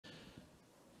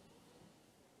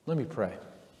Let me pray.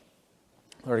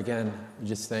 Lord, again, we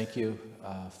just thank you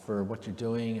for what you're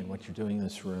doing and what you're doing in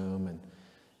this room, and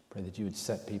pray that you would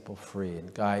set people free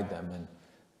and guide them, and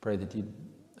pray that you'd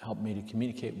help me to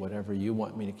communicate whatever you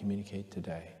want me to communicate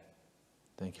today.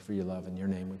 Thank you for your love. In your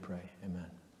name we pray. Amen.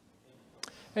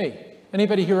 Hey,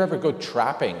 anybody here ever go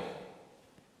trapping?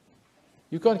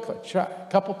 You've gone, a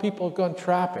couple people have gone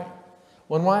trapping.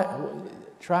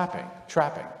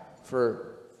 Trapping for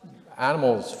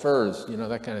animals, furs, you know,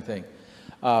 that kind of thing.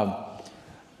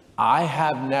 I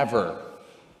have never.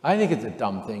 I think it's a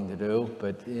dumb thing to do,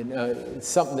 but you know, it's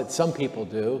something that some people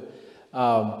do.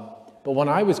 But when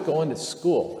I was going to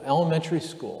school, elementary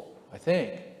school, I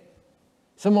think,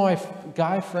 some of my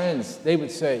guy friends, they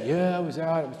would say, yeah, I was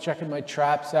checking my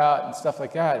traps out and stuff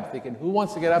like that. I'm thinking, who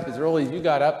wants to get up as early as you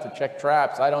got up to check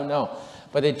traps? I don't know.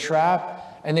 But they'd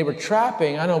trap, and they were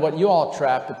trapping, I don't know what you all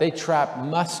trapped, but they trapped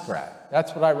muskrat.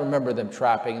 That's what I remember them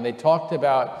trapping. And they talked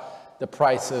about the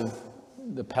price of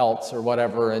the pelts or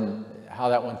whatever and how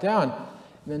that went down.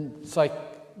 And then it's like,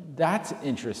 that's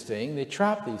interesting. They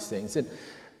trap these things. And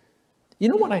you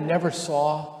know what I never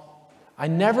saw? I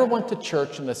never went to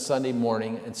church on a Sunday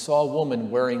morning and saw a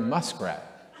woman wearing muskrat.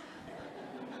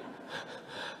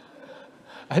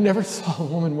 I never saw a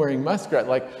woman wearing muskrat.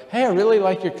 Like, hey, I really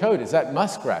like your coat. Is that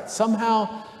muskrat?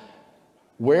 Somehow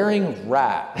wearing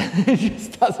rat, it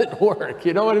just doesn't work.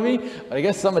 You know what I mean? But I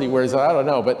guess somebody wears it. I don't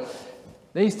know. But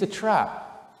they used to trap.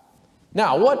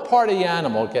 Now, what part of the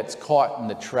animal gets caught in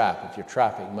the trap if you're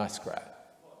trapping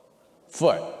muskrat?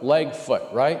 Foot, leg, foot,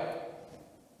 right?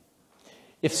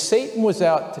 If Satan was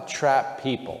out to trap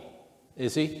people,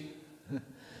 is he?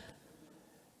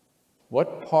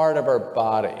 What part of our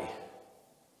body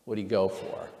would he go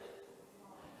for?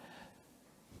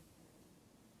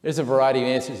 There's a variety of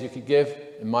answers you could give.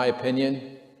 In my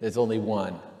opinion, there's only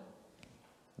one.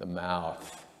 The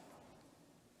mouth.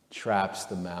 Traps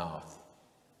the mouth.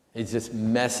 It just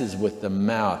messes with the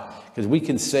mouth. Because we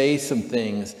can say some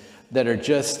things that are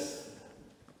just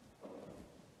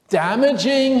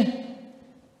damaging,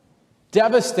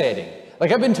 devastating.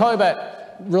 Like I've been talking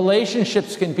about,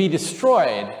 relationships can be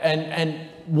destroyed. And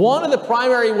one of the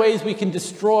primary ways we can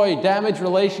destroy, damage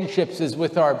relationships is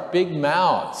with our big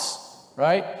mouths,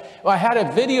 right? Well, I had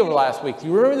a video last week. Do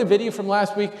you remember the video from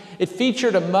last week? It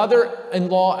featured a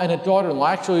mother-in-law and a daughter-in-law.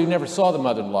 Actually, we never saw the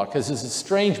mother-in-law because there's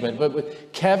estrangement. But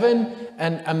with Kevin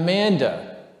and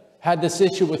Amanda had this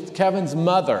issue with Kevin's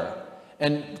mother.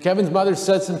 And Kevin's mother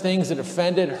said some things that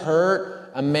offended, hurt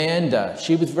Amanda.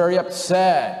 She was very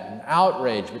upset and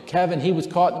outraged. But Kevin, he was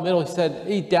caught in the middle. He said,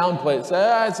 he downplayed it.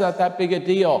 Said, it's not that big a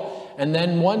deal. And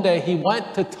then one day he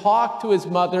went to talk to his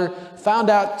mother, found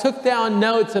out, took down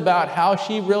notes about how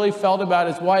she really felt about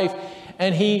his wife.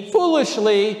 And he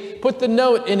foolishly put the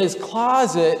note in his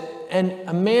closet. And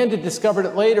Amanda discovered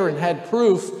it later and had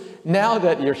proof. Now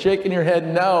that you're shaking your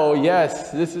head, no,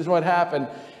 yes, this is what happened.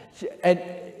 And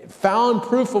found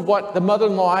proof of what the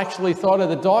mother-in-law actually thought of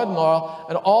the daughter-in-law,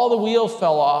 and all the wheels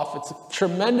fell off. It's a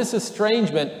tremendous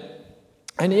estrangement.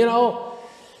 And you know,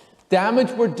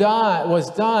 damage was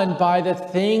done by the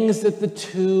things that the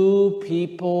two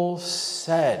people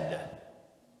said.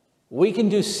 We can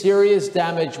do serious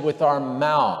damage with our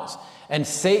mouths. And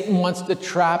Satan wants to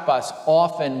trap us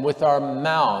often with our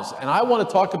mouths. And I want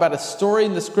to talk about a story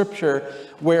in the scripture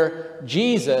where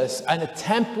Jesus, an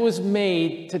attempt was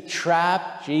made to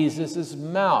trap Jesus'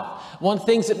 mouth. One of the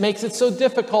things that makes it so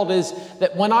difficult is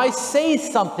that when I say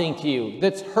something to you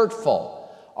that's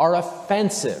hurtful or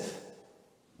offensive,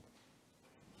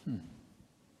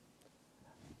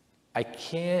 I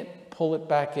can't pull it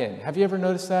back in. Have you ever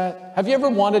noticed that? Have you ever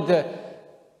wanted to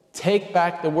take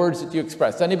back the words that you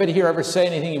expressed? Anybody here ever say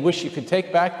anything you wish you could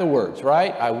take back the words,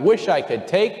 right? I wish I could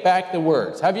take back the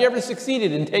words. Have you ever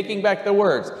succeeded in taking back the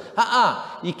words?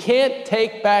 You can't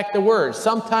take back the words.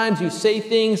 Sometimes you say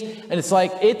things and it's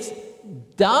like it's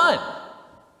done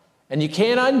and you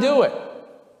can't undo it.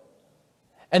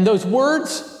 And those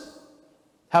words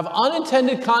have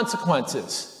unintended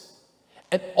consequences.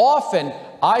 And often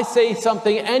I say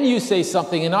something and you say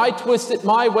something and I twist it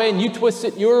my way and you twist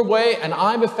it your way and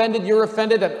I'm offended, you're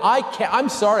offended, and I'm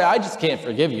sorry, I just can't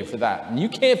forgive you for that. And you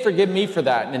can't forgive me for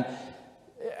that.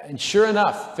 And sure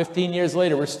enough, 15 years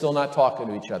later, we're still not talking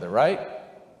to each other, right?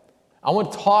 I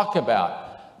want to talk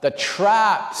about the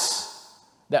traps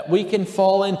that we can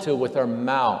fall into with our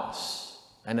mouths.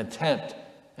 An attempt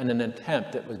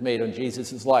that was made on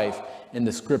Jesus' life in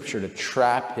the scripture to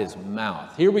trap his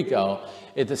mouth. Here we go.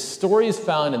 The story is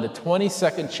found in the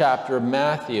 22nd chapter of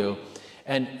Matthew,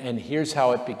 and here's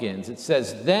how it begins. It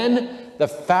says, "Then the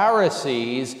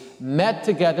Pharisees met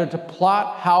together to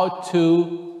plot how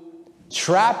to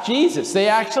trap Jesus. They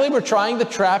actually were trying to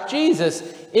trap Jesus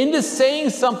into saying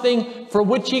something for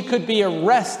which he could be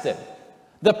arrested.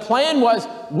 The plan was,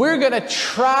 we're going to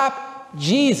trap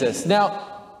Jesus. Now,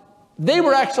 they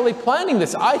were actually planning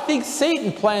this. I think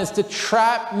Satan plans to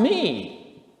trap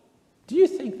me. Do you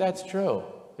think that's true?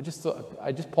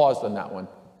 I just paused on that one.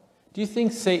 Do you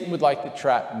think Satan would like to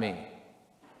trap me?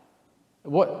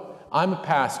 I'm a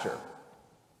pastor.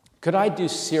 Could I do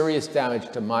serious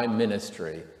damage to my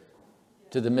ministry,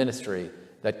 to the ministry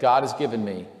that God has given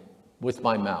me with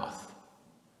my mouth?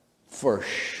 For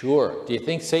sure. Do you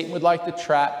think Satan would like to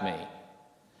trap me?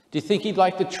 Do you think he'd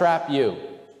like to trap you?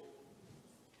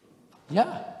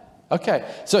 Yeah.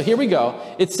 Okay. So here we go.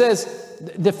 It says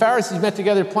the Pharisees met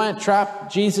together to plan to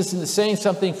trap Jesus into saying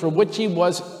something for which he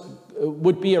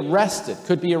would be arrested,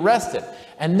 could be arrested.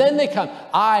 And then they come.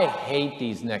 I hate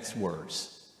these next words.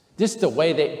 Just the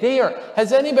way they are.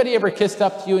 Has anybody ever kissed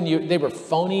up to you and they were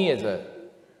phony as a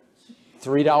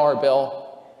 $3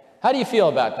 bill? How do you feel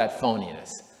about that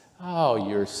phoniness? Oh,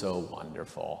 you're so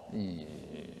wonderful.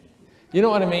 You know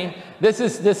what I mean? This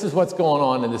is what's going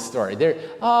on in this story.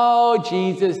 Oh,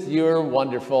 Jesus, you're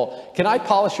wonderful. Can I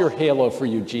polish your halo for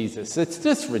you, Jesus? It's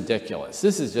just ridiculous.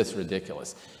 This is just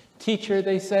ridiculous. Teacher,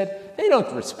 they said. They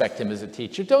don't respect him as a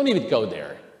teacher. Don't even go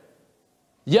there.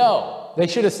 Yo, they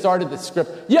should have started the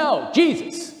script. Yo,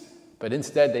 Jesus. But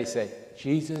instead they say,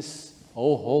 Jesus,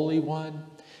 oh, Holy One.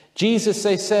 Jesus,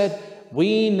 they said,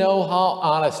 we know how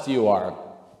honest you are.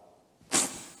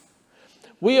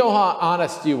 We know how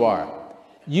honest you are.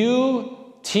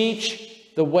 You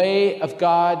teach the way of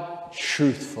God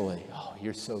truthfully. Oh,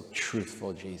 you're so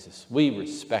truthful, Jesus. We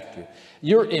respect you.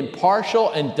 You're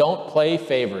impartial and don't play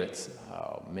favorites.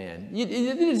 Oh, man.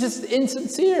 You're just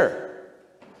insincere.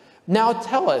 Now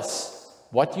tell us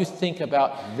what you think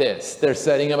about this. They're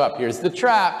setting him up. Here's the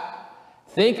trap.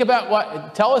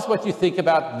 Tell us what you think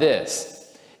about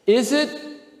this. Is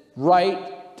it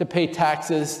right to pay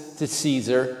taxes to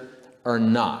Caesar or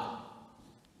not?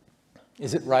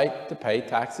 Is it right to pay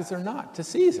taxes or not to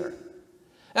Caesar?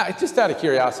 Now, just out of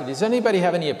curiosity, does anybody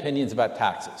have any opinions about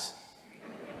taxes?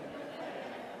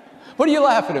 What are you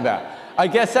laughing about? I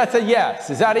guess that's a yes.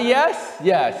 Is that a yes?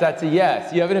 Yes, that's a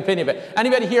yes. You have an opinion about it.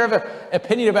 Anybody here have an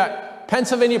opinion about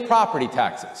Pennsylvania property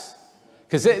taxes?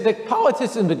 Because the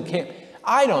politicians have been,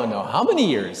 I don't know how many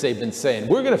years they've been saying,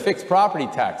 we're going to fix property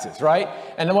taxes, right?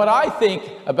 And what I think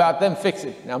about them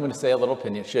fixing, now I'm going to say a little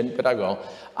opinion, shouldn't, but I will.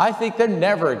 I think they're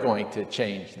never going to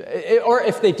change. Or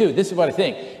if they do, this is what I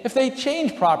think. If they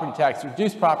change property taxes,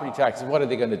 reduce property taxes, what are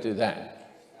they going to do then?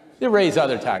 They raise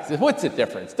other taxes. What's the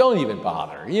difference? Don't even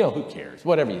bother. You know, who cares?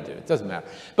 Whatever you do, it doesn't matter.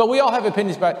 But we all have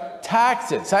opinions about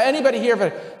taxes. Anybody here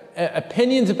have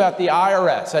opinions about the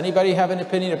IRS? Anybody have an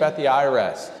opinion about the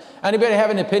IRS? Anybody have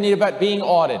an opinion about being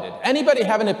audited? Anybody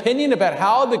have an opinion about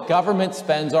how the government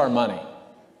spends our money?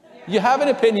 You have an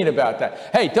opinion about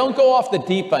that. Hey, don't go off the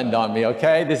deep end on me,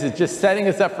 okay? This is just setting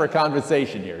us up for a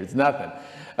conversation here. It's nothing.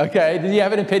 Okay, do you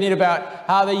have an opinion about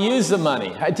how they use the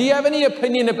money? Do you have any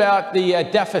opinion about the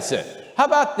deficit? How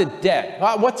about the debt?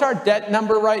 What's our debt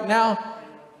number right now?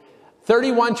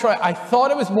 31 trillion. I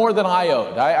thought it was more than I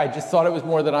owed. I just thought it was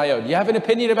more than I owed. Do you have an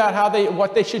opinion about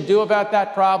what they should do about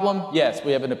that problem? Yes,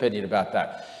 we have an opinion about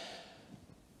that.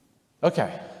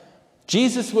 Okay.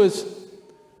 Jesus was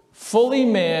fully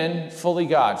man, fully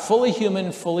God, fully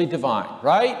human, fully divine,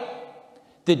 right?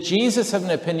 Did Jesus have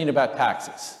an opinion about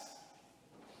taxes?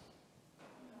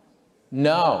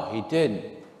 No, he didn't.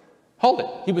 Hold it.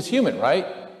 He was human, right?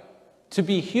 To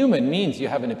be human means you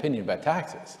have an opinion about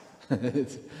taxes.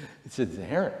 It's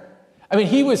inherent. I mean,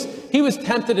 he was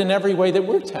tempted in every way that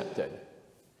we're tempted.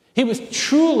 He was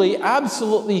truly,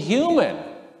 absolutely human.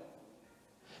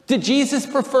 Did Jesus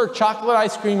prefer chocolate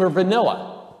ice cream or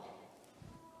vanilla?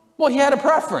 Well, he had a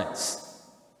preference.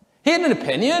 He had an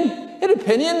opinion. He had an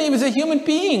opinion. He was a human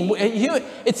being.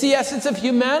 It's the essence of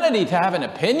humanity to have an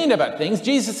opinion about things.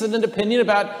 Jesus had an opinion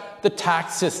about the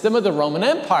tax system of the Roman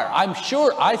Empire. I'm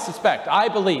sure, I suspect, I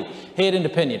believe he had an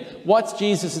opinion. What's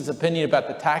Jesus' opinion about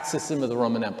the tax system of the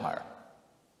Roman Empire?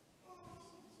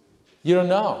 You don't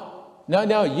know.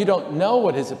 No, you don't know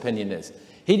what his opinion is.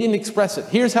 He didn't express it.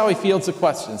 Here's how he fields the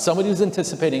question. Somebody was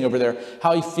anticipating over there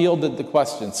how he fielded the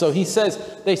question. So he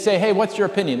says, they say, hey, what's your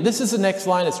opinion? This is the next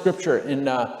line of scripture in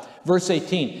verse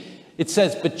 18. It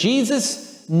says, but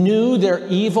Jesus knew their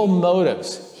evil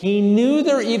motives. He knew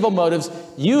their evil motives.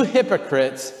 You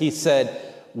hypocrites, he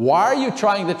said, why are you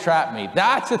trying to trap me?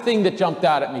 That's the thing that jumped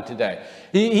out at me today.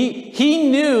 He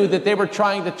knew that they were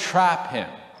trying to trap him.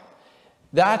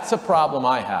 That's a problem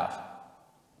I have.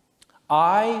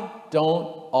 I don't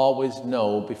always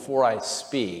know before I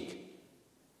speak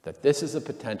that this is a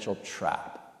potential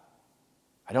trap.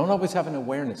 I don't always have an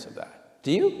awareness of that.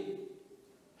 Do you?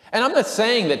 And I'm not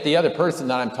saying that the other person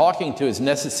that I'm talking to is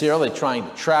necessarily trying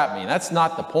to trap me. That's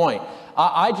not the point.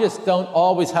 I just don't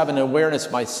always have an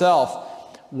awareness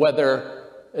myself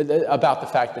about the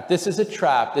fact that this is a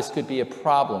trap, this could be a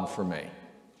problem for me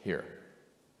here.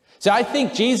 So I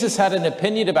think Jesus had an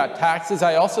opinion about taxes.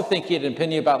 I also think he had an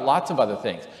opinion about lots of other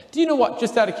things. Do you know what,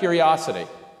 just out of curiosity,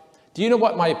 do you know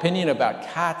what my opinion about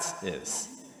cats is?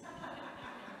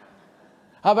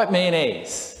 How about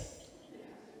mayonnaise?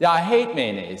 Yeah, I hate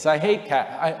mayonnaise. I hate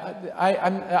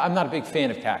I'm not a big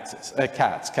fan of cats.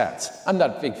 I'm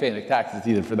not a big fan of taxes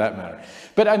either, for that matter.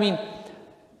 But I mean,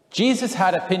 Jesus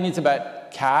had opinions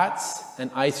about cats and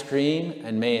ice cream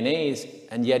and mayonnaise,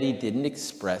 and yet he didn't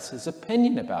express his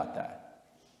opinion about that.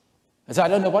 And so I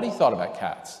don't know what he thought about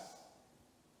cats.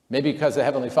 Maybe because the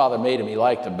Heavenly Father made him, he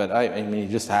liked them, but I mean,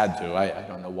 he just had to. I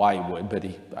don't know why he would, but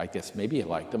I guess maybe he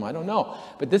liked them. I don't know.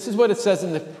 But this is what it says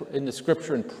in the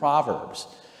scripture in Proverbs.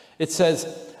 It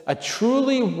says, a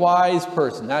truly wise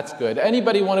person. That's good.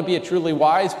 Anybody want to be a truly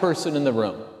wise person in the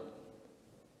room?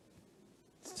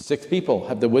 6 people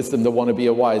have the wisdom to want to be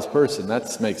a wise person.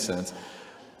 That makes sense.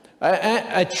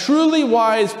 A truly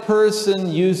wise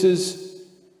person uses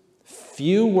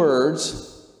few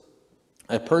words.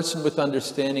 A person with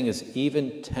understanding is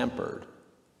even-tempered.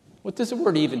 What does the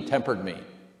word even-tempered mean?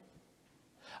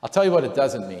 I'll tell you what it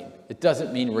doesn't mean. It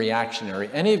doesn't mean reactionary.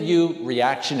 Any of you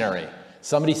reactionary?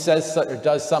 Somebody says or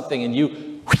does something and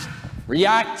you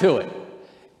react to it.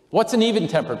 What's an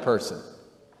even-tempered person?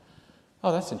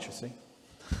 Oh, that's interesting.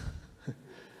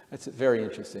 That's very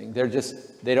interesting.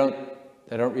 They don't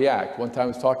react. One time I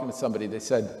was talking to somebody, they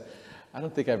said, I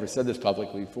don't think I ever said this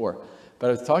publicly before, but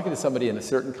I was talking to somebody in a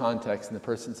certain context, and the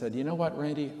person said, you know what,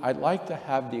 Randy, I'd like to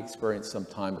have the experience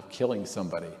sometime of killing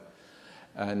somebody.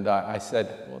 And I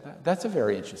said, well, that's a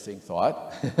very interesting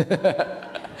thought.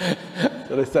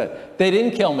 So they said, they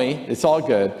didn't kill me, it's all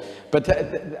good. But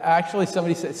actually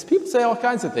somebody says, people say all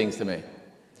kinds of things to me.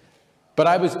 But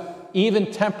I was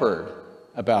even-tempered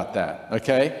about that,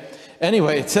 okay?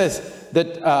 Anyway, it says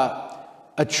that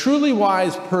a truly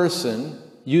wise person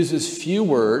uses few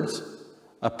words.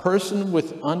 A person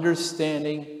with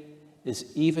understanding is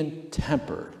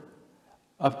even-tempered.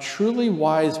 A truly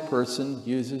wise person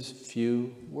uses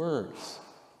few words.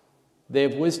 They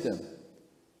have wisdom.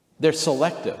 They're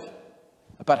selective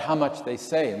about how much they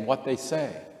say and what they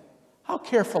say. How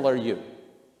careful are you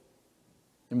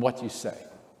in what you say?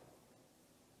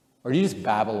 Or do you just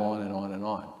babble on and on and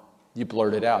on? Do you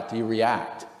blurt it out? Do you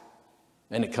react?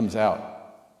 And it comes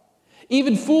out.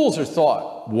 Even fools are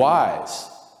thought wise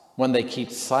when they keep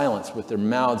silence with their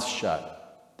mouths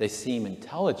shut. They seem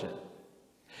intelligent.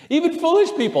 Even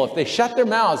foolish people, if they shut their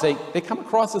mouths, they come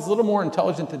across as a little more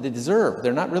intelligent than they deserve.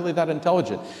 They're not really that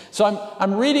intelligent. So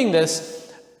I'm reading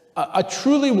this. A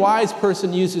truly wise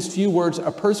person uses few words.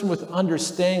 A person with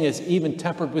understanding is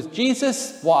even-tempered. Was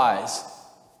Jesus wise?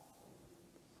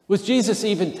 Was Jesus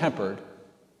even-tempered?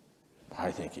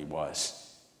 I think he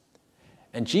was.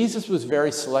 And Jesus was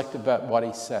very selective about what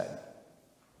he said.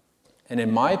 And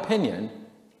in my opinion,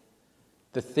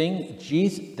 the thing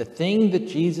that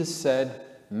Jesus said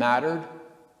mattered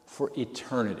for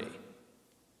eternity.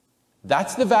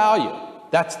 That's the value.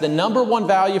 That's the number one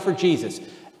value for Jesus.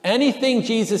 Anything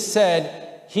Jesus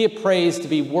said, he appraised to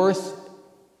be worth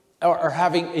or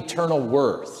having eternal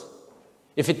worth.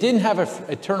 If it didn't have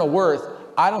eternal worth,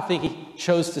 I don't think he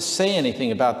chose to say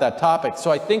anything about that topic.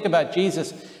 So I think about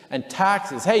Jesus and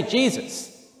taxes. Hey,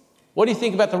 Jesus, what do you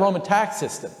think about the Roman tax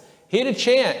system? He had a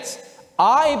chance.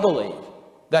 I believe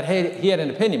that he had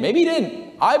an opinion. Maybe he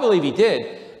didn't. I believe he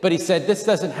did. But he said, this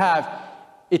doesn't have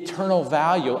eternal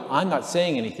value. I'm not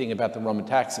saying anything about the Roman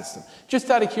tax system. Just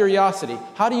out of curiosity,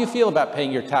 how do you feel about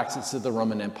paying your taxes to the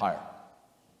Roman Empire?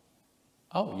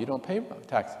 Oh, you don't pay Roman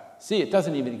taxes. See, it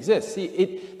doesn't even exist.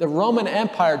 See, the Roman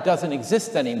Empire doesn't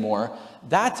exist anymore.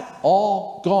 That's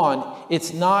all gone.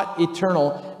 It's not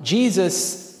eternal.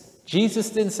 Jesus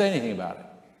didn't say anything about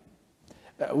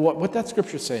it. What that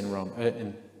scripture say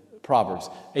in Proverbs?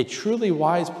 A truly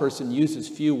wise person uses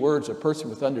few words. A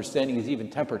person with understanding is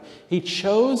even-tempered. He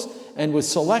chose and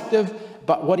was selective,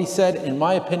 but what he said, in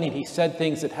my opinion, he said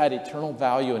things that had eternal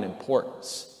value and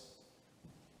importance.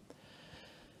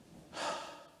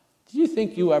 Do you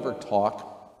think you ever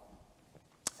talk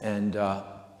and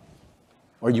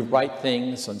or you write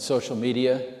things on social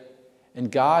media,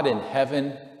 and God in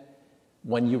heaven,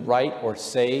 when you write or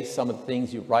say some of the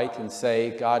things you write and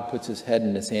say, God puts his head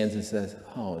in his hands and says,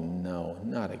 oh no,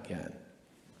 not again.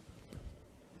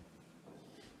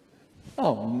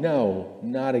 Oh no,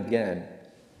 not again.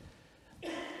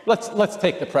 let's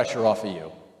take the pressure off of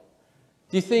you.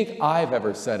 Do you think I've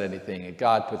ever said anything and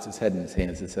God puts his head in his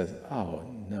hands and says, oh,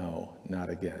 no, not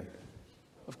again?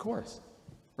 Of course,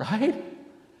 right?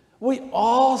 We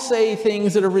all say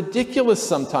things that are ridiculous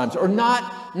sometimes, or not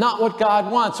what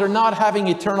God wants, or not having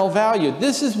eternal value.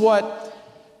 This is what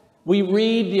we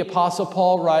read the Apostle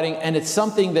Paul writing, and it's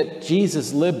something that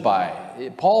Jesus lived by.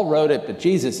 Paul wrote it, but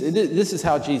this is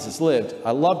how Jesus lived.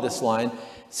 I love this line. It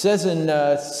says in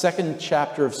second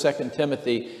chapter of 2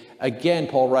 Timothy, again,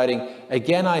 Paul writing,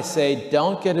 again I say,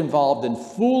 don't get involved in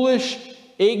foolish,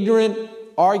 ignorant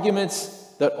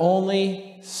arguments that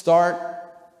only start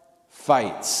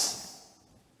fights.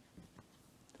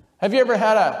 Have you ever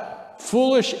had a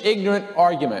foolish, ignorant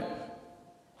argument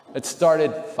that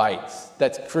started fights,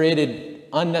 that's created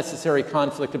unnecessary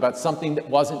conflict about something that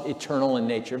wasn't eternal in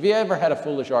nature? Have you ever had a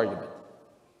foolish argument?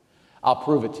 I'll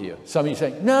prove it to you. Some of you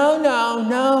say, no,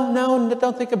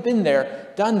 don't think I've been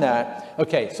there, done that.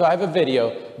 Okay, so I have a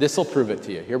video. This will prove it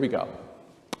to you. Here we go.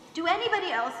 Do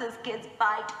anybody else's kids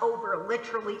fight over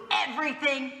literally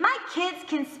everything? My kids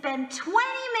can spend 20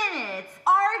 minutes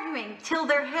arguing till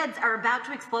their heads are about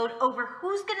to explode over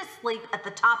who's gonna sleep at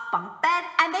the top bunk bed,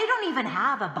 and they don't even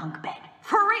have a bunk bed.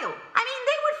 For real. I mean,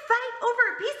 they would fight over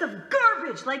a piece of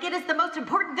garbage like it is the most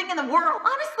important thing in the world.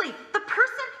 Honestly, the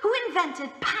person who invented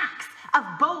packs of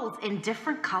bowls in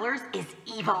different colors is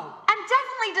evil. And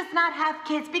definitely does not have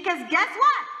kids, because guess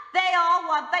what? They all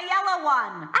want the yellow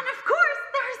one. And of course,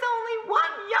 there's only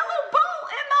one yellow bowl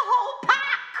in the whole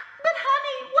pack. But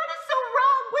honey, what is so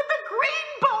wrong with the green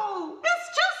bowl? It's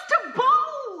just a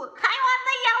bowl. I want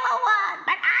the yellow one.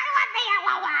 But I want the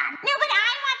yellow one. No, but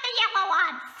I want the yellow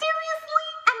one. Seriously?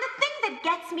 And the thing that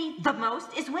gets me the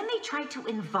most is when they try to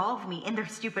involve me in their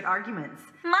stupid arguments.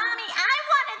 Mommy, I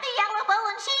wanted the yellow bowl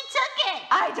and she took it.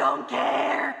 I don't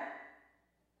care.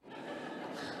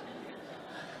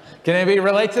 Can anybody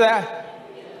relate to that?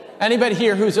 Anybody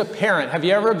here who's a parent, have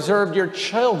you ever observed your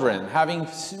children having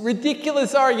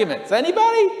ridiculous arguments?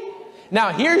 Anybody?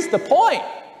 Now, here's the point.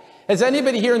 Has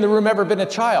anybody here in the room ever been a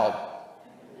child?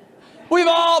 We've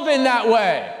all been that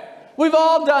way. We've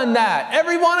all done that.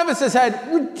 Every one of us has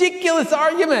had ridiculous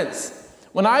arguments.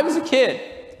 When I was a kid,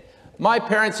 my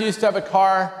parents used to have a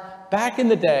car. Back in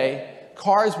the day,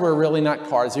 cars were really not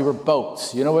cars, they were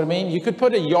boats. You know what I mean? You could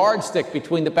put a yardstick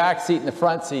between the back seat and the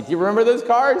front seat. Do you remember those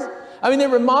cars? I mean, they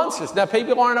were monstrous. Now,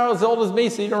 people aren't as old as me,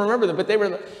 so you don't remember them, but they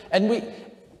were, and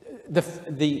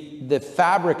the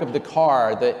fabric of the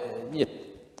car,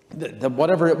 the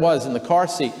whatever it was in the car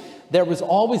seat, there was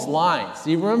always lines.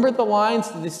 Do you remember the lines?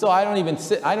 I don't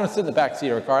sit in the back seat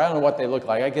of a car. I don't know what they look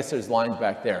like. I guess there's lines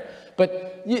back there.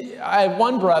 But I have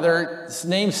one brother, his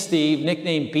name's Steve,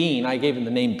 nicknamed Bean. I gave him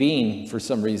the name Bean for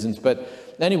some reasons. But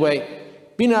anyway,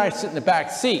 Bean and I sit in the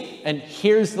back seat, and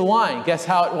here's the line. Guess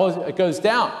how it goes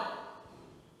down?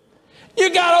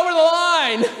 You got over the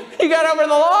line! You got over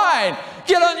the line!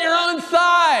 Get on your own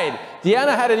side!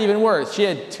 Deanna had it even worse. She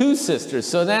had two sisters,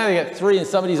 so now they got three, and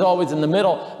somebody's always in the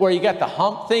middle, where you got the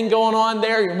hump thing going on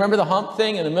there. You remember the hump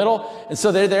thing in the middle? And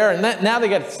so they're there, and now they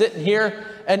got to sit in here,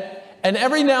 and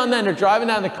every now and then they're driving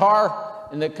down the car,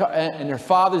 and their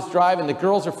father's driving. The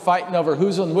girls are fighting over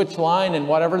who's on which line and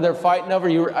whatever they're fighting over.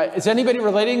 Is anybody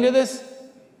relating to this?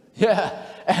 Yeah.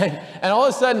 And all of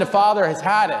a sudden the father has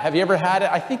had it. Have you ever had it?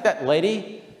 I think that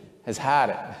lady has had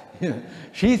it.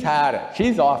 She's had it.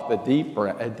 She's off the deep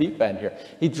end here.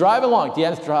 He's driving along.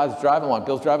 Deanna's driving along.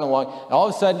 Bill's driving along. And all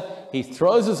of a sudden he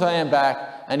throws his hand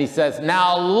back and he says,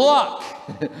 "Now look."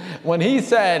 When he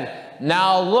said,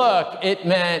 "Now look," it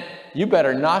meant, you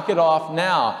better knock it off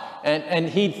now. And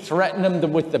he threatened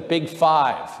him with the big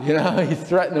five. You know, he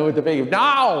threatened him with the big,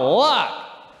 "Now look."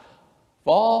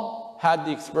 We've all had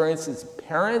the experience as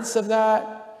parents of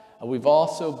that. We've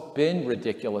also been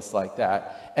ridiculous like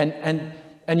that.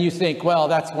 And you think, well,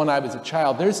 that's when I was a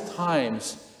child. There's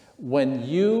times when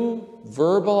you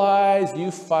verbalize,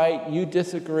 you fight, you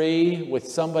disagree with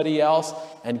somebody else,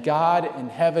 and God in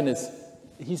heaven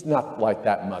he's not like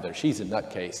that mother. She's a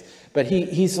nutcase. But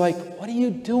he's like, what are you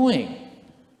doing?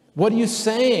 What are you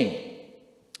saying?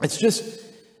 It's just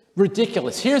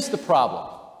ridiculous. Here's the problem.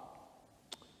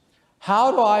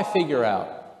 How do I figure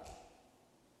out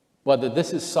whether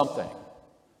this is something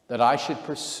that I should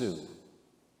pursue?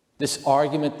 This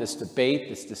argument, this debate,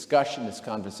 this discussion, this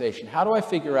conversation. How do I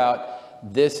figure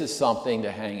out this is something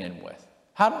to hang in with?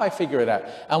 How do I figure it out?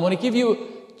 I want to give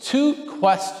you 2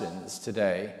 questions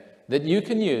today that you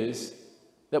can use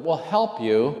that will help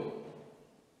you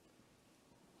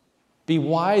be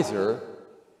wiser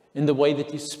in the way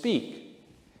that you speak.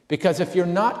 Because if you're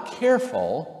not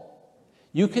careful,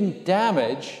 you can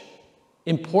damage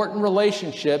important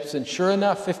relationships, and sure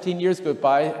enough, 15 years go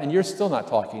by and you're still not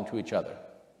talking to each other.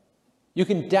 You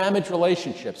can damage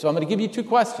relationships. So I'm going to give you two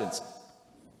questions.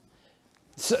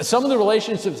 Some of the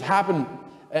relationships happen,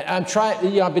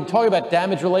 I've been talking about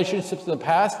damaged relationships in the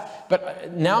past,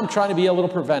 but now I'm trying to be a little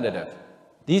preventative.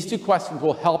 These two questions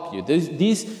will help you.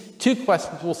 These two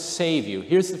questions will save you.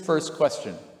 Here's the first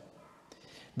question.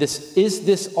 Is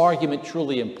this argument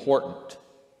truly important?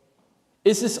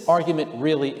 Is this argument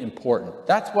really important?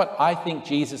 That's what I think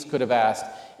Jesus could have asked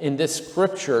in this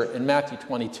scripture in Matthew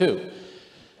 22.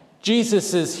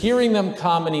 Jesus is hearing them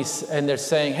come and they're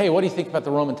saying, hey, what do you think about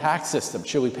the Roman tax system?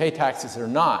 Should we pay taxes or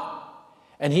not?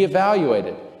 And he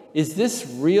evaluated, is this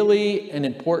really an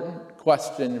important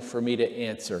question for me to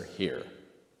answer here?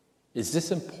 Is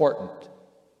this important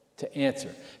to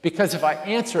answer? Because if I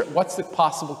answer it, what's the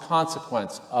possible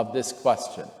consequence of this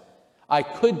question? I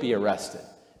could be arrested.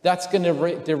 That's going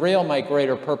to derail my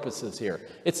greater purposes here.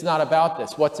 It's not about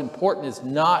this. What's important is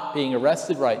not being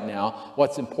arrested right now.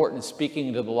 What's important is speaking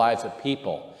into the lives of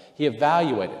people. He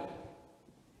evaluated.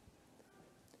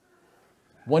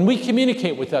 When we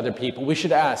communicate with other people, we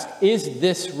should ask, is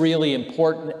this really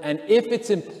important? And if it's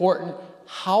important,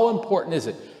 how important is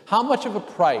it? How much of a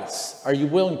price are you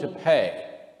willing to pay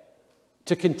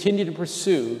to continue to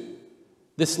pursue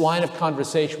this line of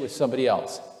conversation with somebody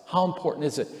else? How important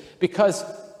is it? Because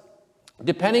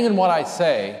depending on what I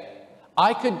say,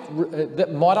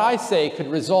 what I say could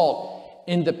result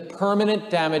in the permanent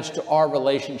damage to our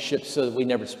relationship so that we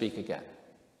never speak again.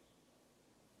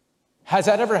 Has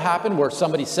that ever happened where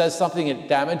somebody says something and it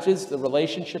damages the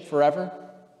relationship forever?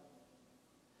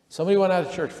 Somebody went out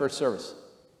of church first service.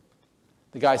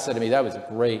 The guy said to me, that was a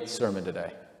great sermon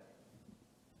today.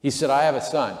 He said, I have a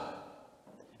son,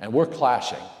 and we're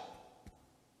clashing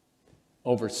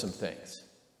over some things.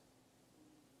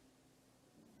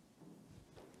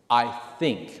 I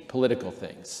think political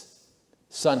things.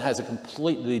 Son has a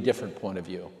completely different point of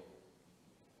view.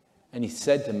 And he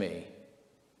said to me,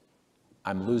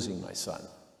 I'm losing my son.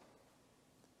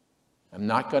 I'm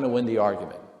not going to win the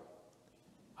argument.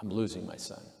 I'm losing my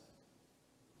son.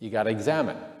 You got to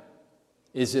examine.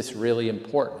 Is this really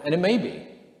important? And it may be.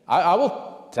 I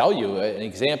will tell you an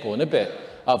example in a bit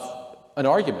of an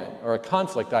argument or a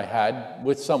conflict I had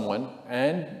with someone,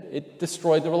 and it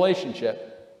destroyed the relationship,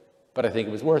 but I think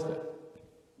it was worth it.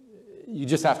 You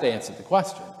just have to answer the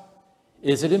question.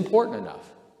 Is it important enough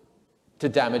to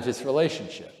damage this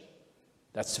relationship?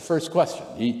 That's the first question.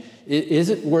 Is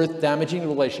it worth damaging a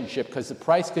relationship? Because the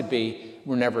price could be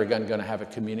we're never again going to have a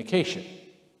communication.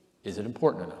 Is it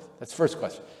important enough? That's the first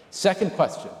question. Second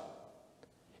question,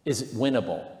 is it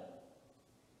winnable?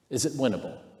 Is it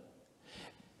winnable?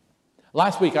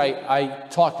 Last week I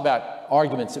talked about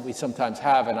arguments that we sometimes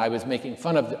have, and I was making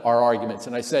fun of our arguments,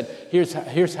 and I said,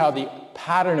 here's how the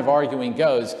pattern of arguing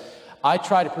goes. I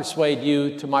try to persuade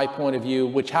you to my point of view,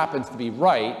 which happens to be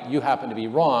right, you happen to be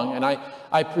wrong, and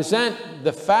I present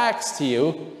the facts to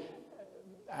you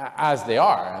as they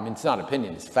are. I mean, it's not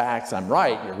opinion, it's facts. I'm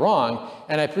right, you're wrong,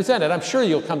 and I present it. I'm sure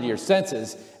you'll come to your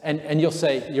senses, and you'll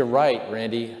say, you're right,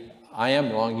 Randy, I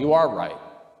am wrong, you are right.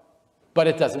 But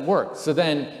it doesn't work. So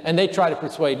then, and they try to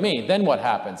persuade me. Then what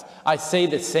happens? I say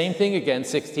the same thing again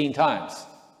 16 times,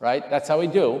 right? That's how we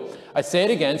do. I say it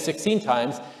again 16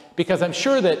 times because I'm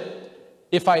sure that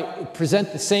if I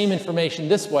present the same information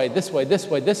this way, this way, this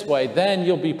way, this way, then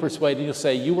you'll be persuaded. You'll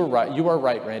say, you were right. You are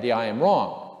right, Randy. I am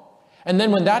wrong. And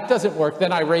then when that doesn't work,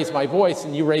 then I raise my voice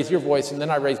and you raise your voice, and then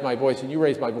I raise my voice and you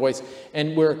raise my voice.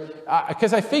 And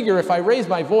because I figure if I raise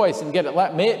my voice and get it,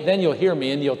 then you'll hear me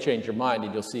and you'll change your mind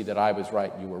and you'll see that I was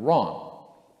right and you were wrong.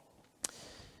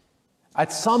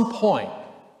 At some point,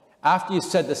 after you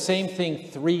said the same thing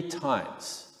 3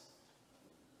 times,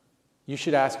 you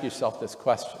should ask yourself this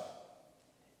question.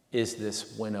 Is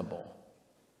this winnable?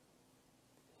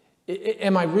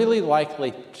 Am I really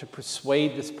likely to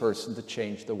persuade this person to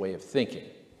change the way of thinking?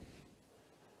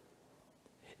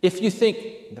 If you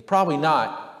think probably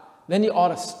not, then you ought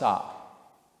to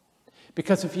stop.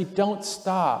 Because if you don't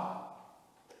stop,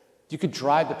 you could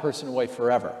drive the person away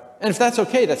forever. And if that's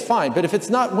okay, that's fine. But if it's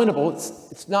not winnable,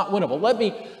 it's not winnable.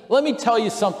 Let me tell you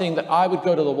something that I would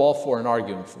go to the wall for and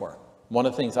arguing for. One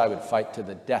of the things I would fight to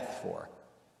the death for.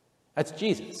 That's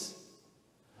Jesus.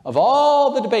 Of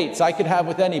all the debates I could have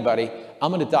with anybody,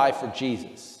 I'm going to die for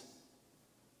Jesus.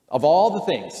 Of all the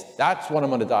things, that's what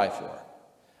I'm going to die for.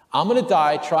 I'm going to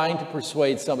die trying to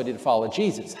persuade somebody to follow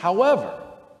Jesus. However,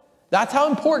 that's how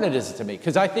important it is to me,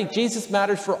 because I think Jesus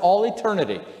matters for all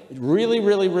eternity. It's really,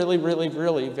 really, really, really,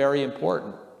 really very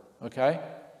important, okay?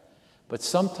 But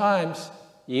sometimes,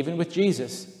 even with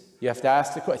Jesus, you have to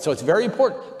ask the question. So it's very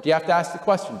important, but you have to ask the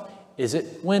question, Is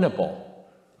it winnable?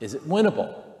 Is it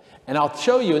winnable? And I'll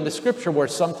show you in the scripture where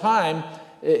sometime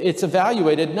it's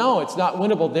evaluated, no, it's not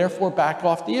winnable, therefore back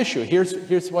off the issue.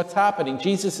 Here's what's happening.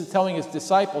 Jesus is telling his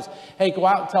disciples, hey, go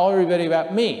out and tell everybody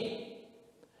about me.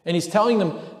 And he's telling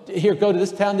them, here, go to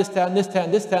this town, this town, this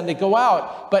town, this town. They go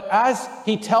out. But as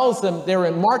he tells them they're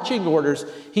in marching orders,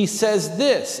 he says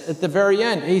this at the very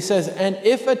end. He says, and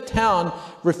if a town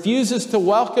refuses to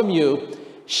welcome you,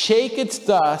 shake its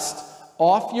dust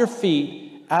off your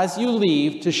feet as you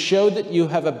leave to show that you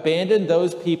have abandoned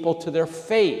those people to their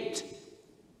fate.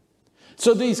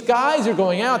 So these guys are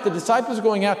going out, the disciples are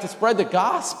going out to spread the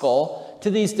gospel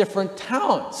to these different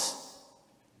towns.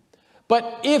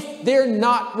 But if they're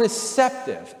not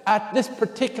receptive at this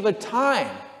particular time,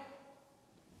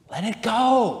 let it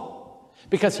go.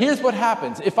 Because here's what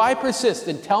happens. If I persist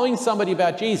in telling somebody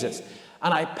about Jesus,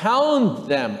 and I pound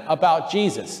them about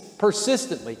Jesus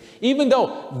persistently, even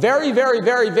though very, very,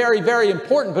 very, very, very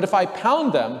important, but if I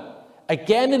pound them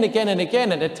again and again and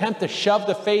again and attempt to shove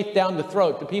the faith down the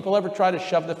throat, do people ever try to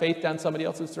shove the faith down somebody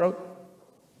else's throat?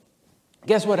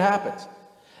 Guess what happens?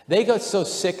 They got so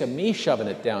sick of me shoving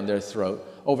it down their throat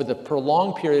over the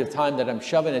prolonged period of time that I'm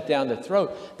shoving it down their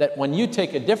throat, that when you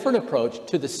take a different approach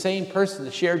to the same person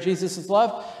to share Jesus'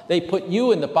 love, they put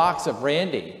you in the box of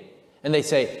Randy. And they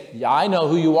say, yeah, I know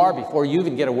who you are before you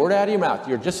even get a word out of your mouth.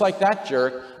 You're just like that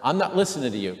jerk. I'm not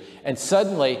listening to you. And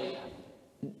suddenly,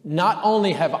 not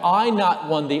only have I not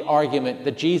won the argument,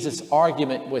 the Jesus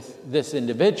argument with this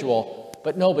individual,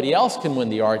 but nobody else can win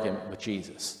the argument with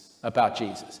Jesus, about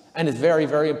Jesus. And it's very,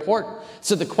 very important.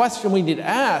 So the question we need to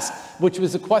ask, which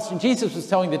was the question Jesus was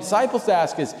telling the disciples to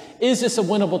ask, is this a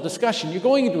winnable discussion? You're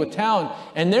going into a town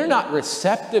and they're not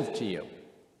receptive to you.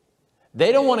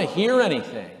 They don't want to hear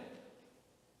anything.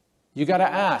 You got to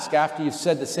ask after you've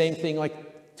said the same thing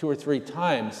like 2 or 3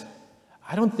 times,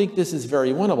 I don't think this is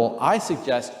very winnable. I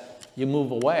suggest you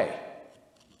move away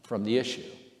from the issue.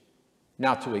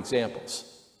 Now 2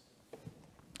 examples.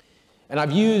 And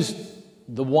I've used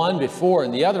the one before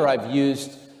and the other I've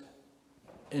used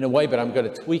in a way, but I'm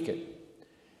going to tweak it.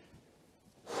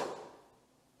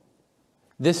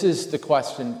 This is the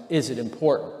question, is it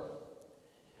important?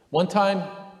 One time,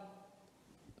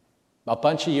 a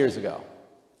bunch of years ago,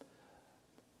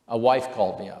 a wife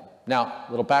called me up. Now,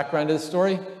 a little background to the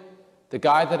story. The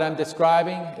guy that I'm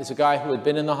describing is a guy who had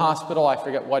been in the hospital. I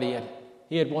forget what he had.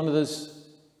 He had one of those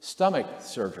stomach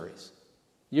surgeries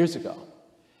years ago.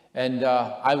 And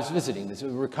I was visiting. This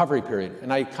was a recovery period.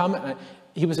 And I come, and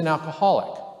he was an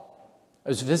alcoholic. I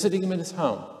was visiting him in his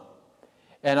home.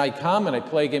 And I come and I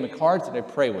play a game of cards and I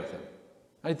pray with him.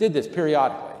 I did this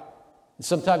periodically. And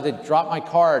sometimes I'd drop my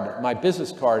card, my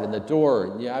business card in the door.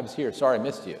 And, yeah, I was here. Sorry, I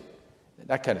missed you.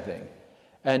 That kind of thing.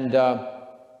 And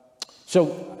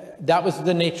so that was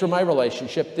the nature of my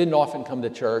relationship. Didn't often come to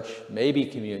church, maybe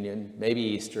communion, maybe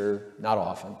Easter, not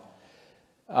often.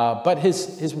 But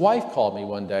his wife called me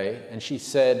one day, and she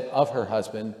said of her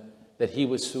husband that he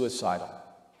was suicidal.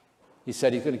 He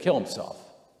said he's going to kill himself.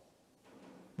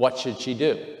 What should she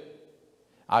do?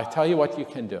 I'll tell you what you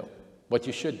can do, what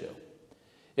you should do.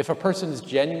 If a person is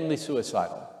genuinely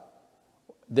suicidal,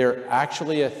 they're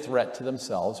actually a threat to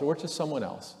themselves or to someone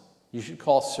else, you should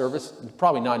call service,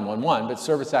 probably 911, but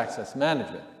service access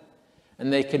management.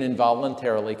 And they can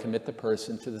involuntarily commit the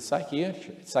person to the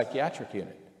psychiatric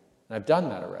unit. And I've done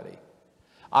that already.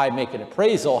 I make an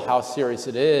appraisal how serious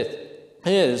it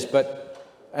is,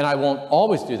 and I won't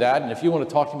always do that. And if you want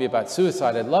to talk to me about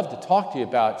suicide, I'd love to talk to you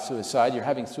about suicide. You're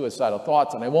having suicidal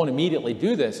thoughts, and I won't immediately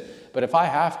do this. But if I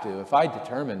have to, if I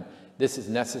determine this is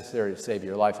necessary to save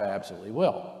your life, I absolutely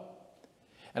will.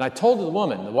 And I told the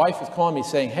woman, the wife was calling me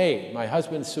saying, hey, my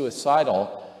husband's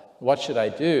suicidal. What should I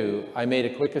do? I made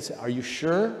a quick assessment. Are you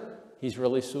sure he's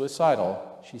really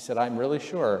suicidal? She said, I'm really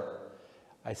sure.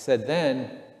 I said, then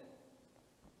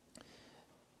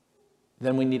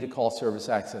we need to call service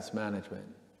access management.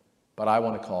 But I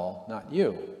want to call, not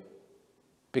you,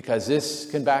 because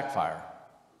this can backfire.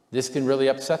 This can really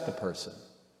upset the person.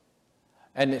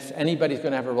 And if anybody's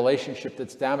going to have a relationship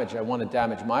that's damaged, I want to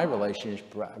damage my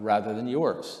relationship rather than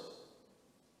yours.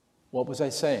 What was I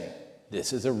saying?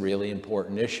 This is a really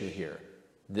important issue here.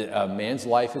 A man's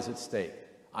life is at stake.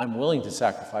 I'm willing to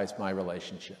sacrifice my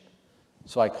relationship.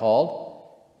 So I called.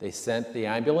 They sent the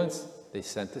ambulance. They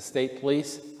sent the state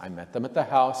police. I met them at the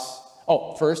house.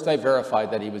 Oh, first I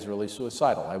verified that he was really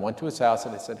suicidal. I went to his house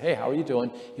and I said, hey, how are you doing?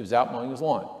 He was out mowing his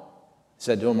lawn. I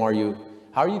said to him, how are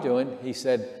you doing? He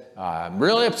said, I'm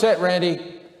really upset,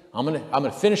 Randy. I'm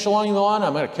gonna finish along the lawn.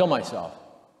 I'm gonna kill myself.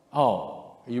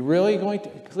 Oh, are you really going to?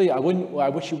 Please, I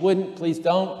wish you wouldn't. Please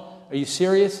don't. Are you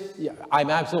serious? Yeah, I've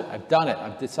done it.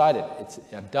 I've decided.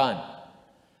 I'm done.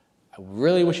 I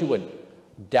really wish you wouldn't.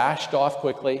 Dashed off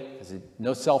quickly, because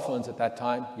no cell phones at that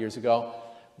time, years ago.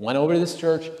 Went over to this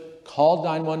church, called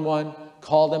 911,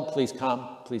 called them, please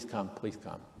come, please come, please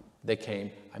come. They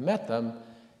came. I met them,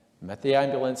 met the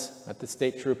ambulance, met the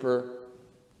state trooper,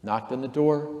 knocked on the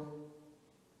door.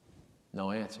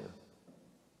 No answer.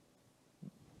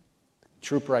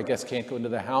 Trooper, I guess, can't go into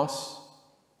the house,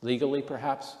 legally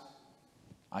perhaps.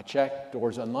 I checked,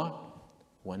 door's unlocked,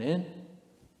 went in.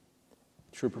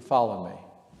 Trooper followed me.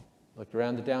 Looked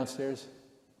around the downstairs,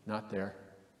 not there.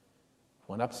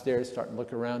 Went upstairs, started to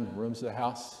look around the rooms of the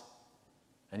house,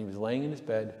 and he was laying in his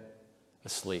bed,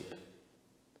 asleep.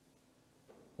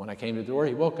 When I came to the door,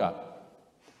 he woke up,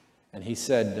 and he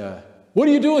said, what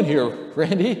are you doing here,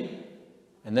 Randy?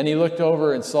 And then he looked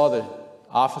over and saw the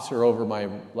officer over my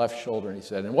left shoulder, and he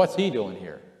said, and what's he doing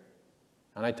here?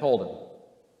 And I told him.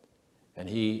 And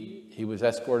he was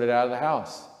escorted out of the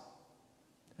house.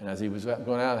 And as he was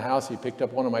going out of the house, he picked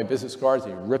up one of my business cards,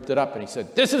 he ripped it up, and he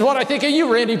said, this is what I think of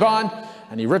you, Randy Bond.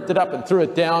 And he ripped it up and threw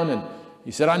it down, and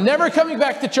he said, I'm never coming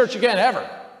back to church again, ever.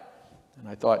 And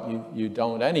I thought, you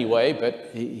don't anyway,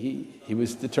 but he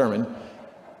was determined.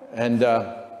 And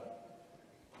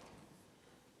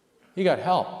he got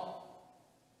help.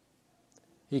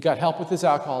 He got help with his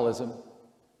alcoholism.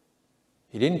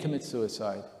 He didn't commit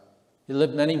suicide. He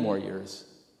lived many more years.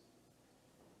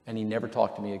 And he never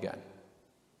talked to me again.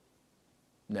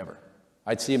 Never.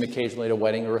 I'd see him occasionally at a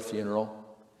wedding or a funeral.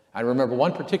 I remember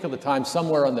one particular time,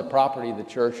 somewhere on the property of the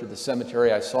church or the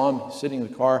cemetery, I saw him sitting in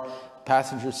the car,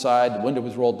 passenger side, the window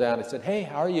was rolled down. I said, hey,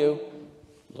 how are you?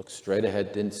 Looked straight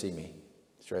ahead, didn't see me.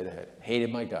 Straight ahead.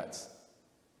 Hated my guts.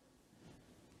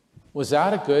 Was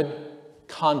that a good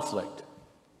conflict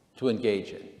to engage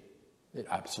in? It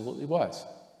absolutely was.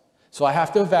 So I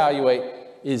have to evaluate,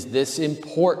 is this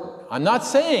important? I'm not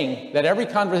saying that every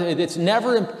conversation,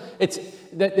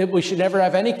 that we should never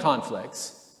have any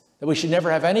conflicts, that we should never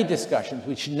have any discussions,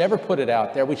 we should never put it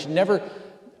out there, we should never,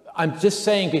 I'm just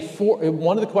saying before,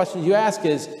 one of the questions you ask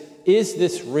is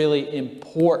this really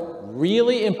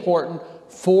important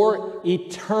for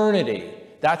eternity?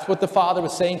 That's what the Father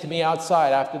was saying to me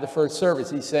outside after the first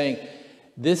service. He's saying,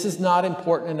 this is not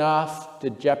important enough to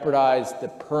jeopardize the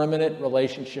permanent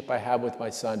relationship I have with my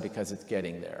son because it's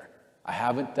getting there. I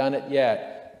haven't done it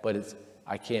yet, but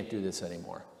I can't do this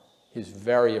anymore. He's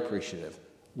very appreciative.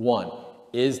 One,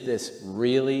 is this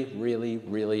really, really,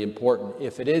 really important?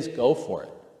 If it is, go for it.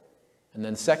 And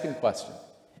then second question,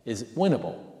 is it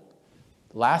winnable?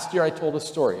 Last year I told a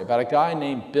story about a guy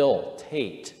named Bill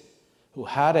Tate who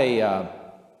had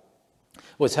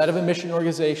was head of a mission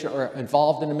organization or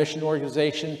involved in a mission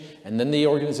organization, and then the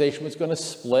organization was going to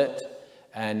split,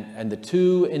 and the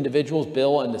two individuals,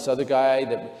 Bill and this other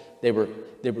guy, they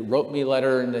wrote me a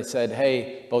letter and they said,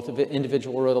 hey, both of the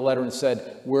individual wrote a letter and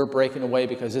said, we're breaking away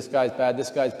because this guy's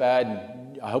bad,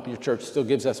 and I hope your church still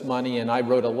gives us money. And I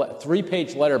wrote a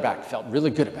 3-page letter back, felt really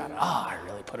good about it. I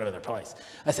really put it in their place.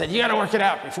 I said, you got to work it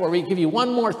out before we give you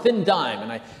one more thin dime.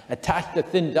 And I attached the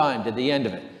thin dime to the end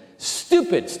of it.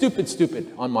 Stupid, stupid,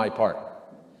 stupid on my part,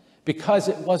 because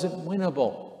it wasn't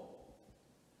winnable.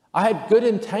 I had good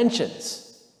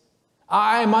intentions.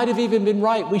 I might have even been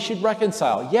right. We should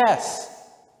reconcile. Yes,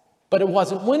 but it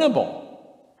wasn't winnable.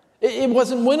 It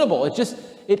wasn't winnable.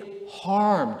 It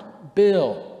harmed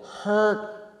Bill,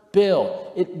 hurt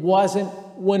Bill. It wasn't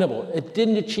winnable. It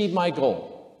didn't achieve my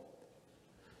goal.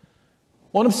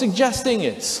 What I'm suggesting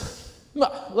is,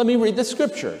 let me read the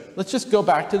scripture. Let's just go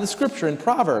back to the scripture in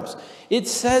Proverbs. It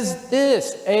says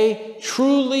this, a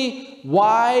truly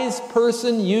wise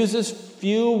person uses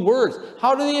few words.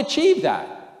 How do they achieve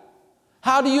that?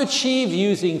 How do you achieve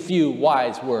using few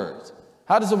wise words?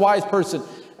 How does a wise person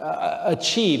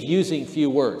achieve using few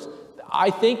words?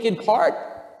 I think in part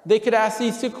they could ask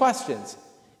these two questions.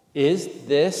 Is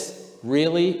this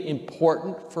really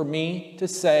important for me to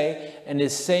say, and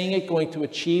is saying it going to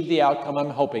achieve the outcome I'm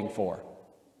hoping for?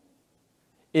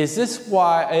 Is this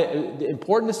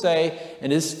important to say,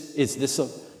 and is this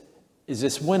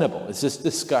winnable? Is this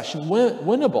discussion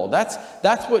winnable?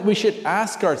 That's what we should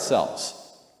ask ourselves.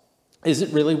 Is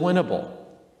it really winnable?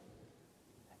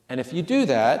 And if you do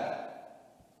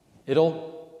that, it'll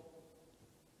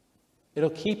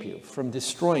keep you from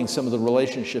destroying some of the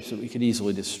relationships that we could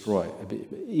easily destroy.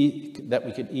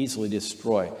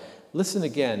 Listen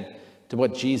again to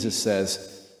what Jesus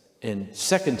says in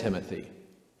 2 Timothy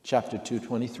chapter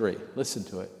 2:23. Listen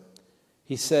to it.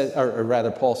 He says, or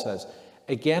rather Paul says,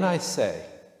 again I say,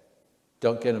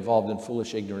 don't get involved in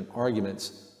foolish, ignorant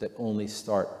arguments that only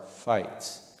start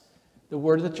fights. The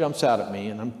word that jumps out at me,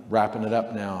 and I'm wrapping it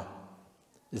up now,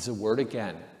 is the word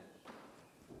again.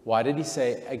 Why did he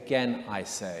say, again I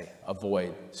say,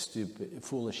 avoid stupid,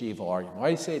 foolish, evil argument? Why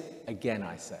did he say, again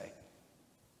I say?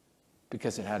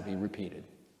 Because it had to be repeated.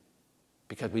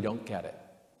 Because we don't get it.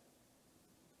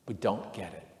 We don't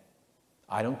get it.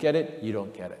 I don't get it, you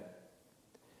don't get it.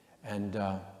 And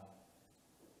in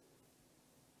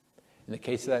the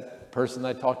case of that person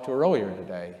I talked to earlier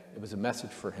today, it was a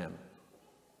message for him.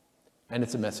 And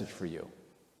it's a message for you.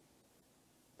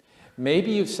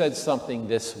 Maybe you've said something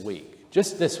this week,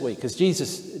 just this week, because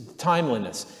Jesus,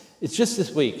 timeliness, it's just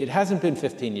this week. It hasn't been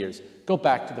 15 years. Go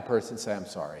back to the person and say, I'm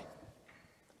sorry.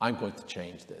 I'm going to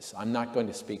change this. I'm not going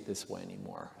to speak this way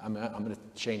anymore. I'm going to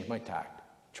change my tact.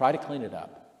 Try to clean it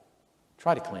up.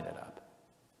 Try to clean it up.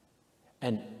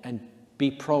 And be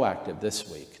proactive this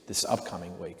week, this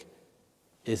upcoming week.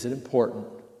 Is it important?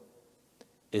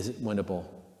 Is it winnable?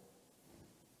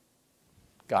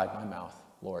 Guide my mouth,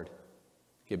 Lord.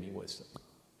 Give me wisdom.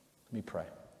 Let me pray.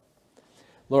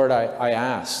 Lord, I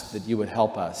ask that you would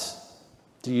help us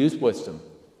to use wisdom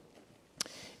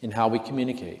in how we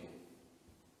communicate.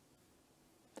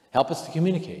 Help us to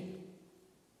communicate,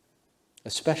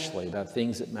 especially about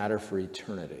things that matter for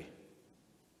eternity.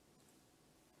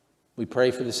 We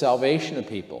pray for the salvation of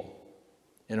people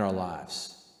in our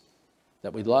lives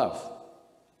that we love.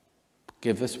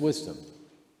 Give us wisdom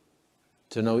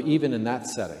to know, even in that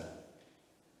setting,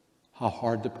 how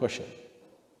hard to push it.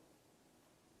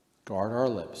 Guard our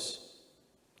lips.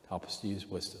 Help us to use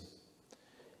wisdom.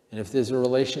 And if there's a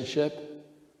relationship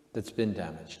that's been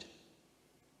damaged,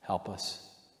 help us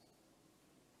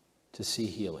to see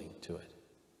healing to it.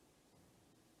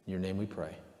 In your name we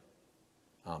pray.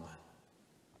 Amen.